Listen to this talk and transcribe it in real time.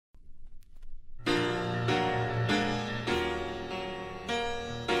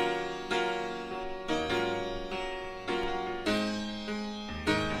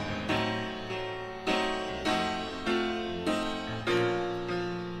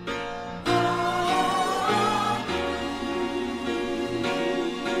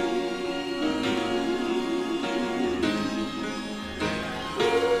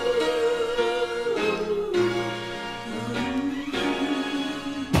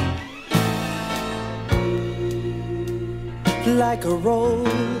like a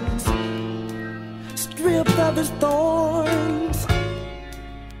rose, stripped of its thorns.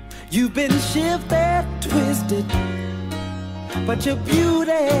 You've been shifted, twisted, but your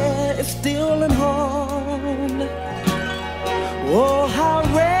beauty is still in harm. Oh, how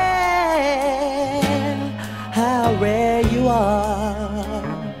rare you are,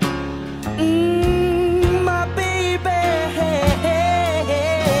 my baby.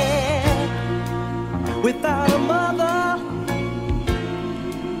 Without a mother,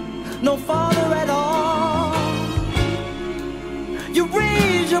 no father at all, you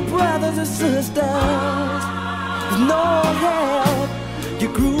raise your brothers and sisters with no help, you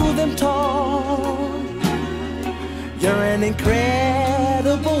grew them tall. You're an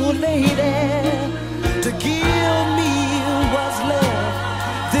incredible lady to give me what's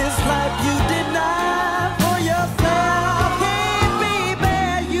left. This life you did not for yourself. Hey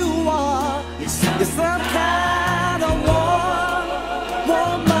baby, you are, you're some kind of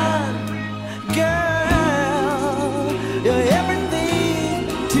woman, girl. You're everything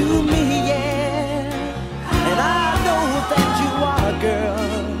to me, yeah. And I know that you are, girl.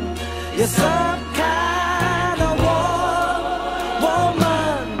 You're some kind of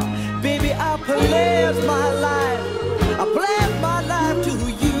woman. Baby, I pledge my life, I pledge my life to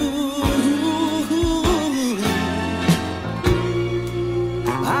you.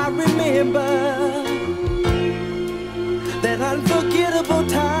 I remember that unforgettable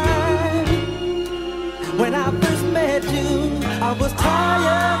time when I first met you. I was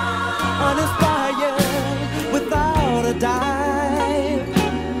tired, uninspired, without a dime.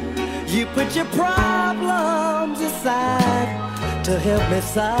 You put your problems aside to help me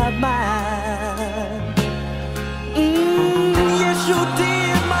solve mine. Yes, you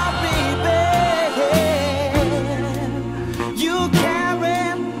did, my baby. You carry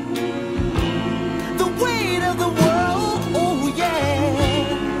the weight of the world, oh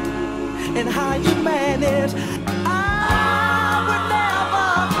yeah. And how you manage, I would never,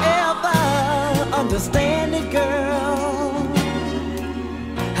 ever understand it, girl.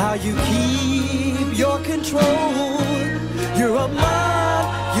 How you keep your control. You're a mom,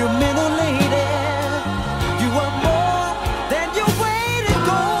 you're mental lady. You are more than your weight in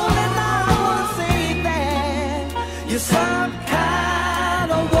gold. And I wanna say that you're some kind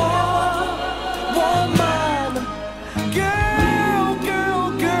of woman. Girl, girl,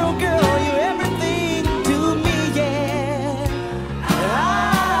 girl, girl, you're everything to me, yeah. And I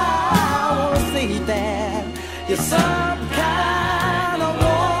wanna say that you're some kind of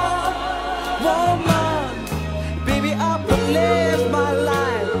woman. Baby, I pledge my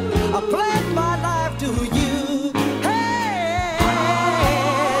life, I pledge my life to you. Hey,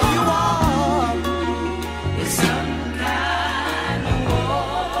 you are, you're some kind of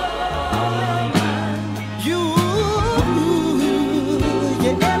woman.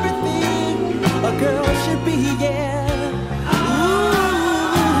 You're everything a girl should be, yeah.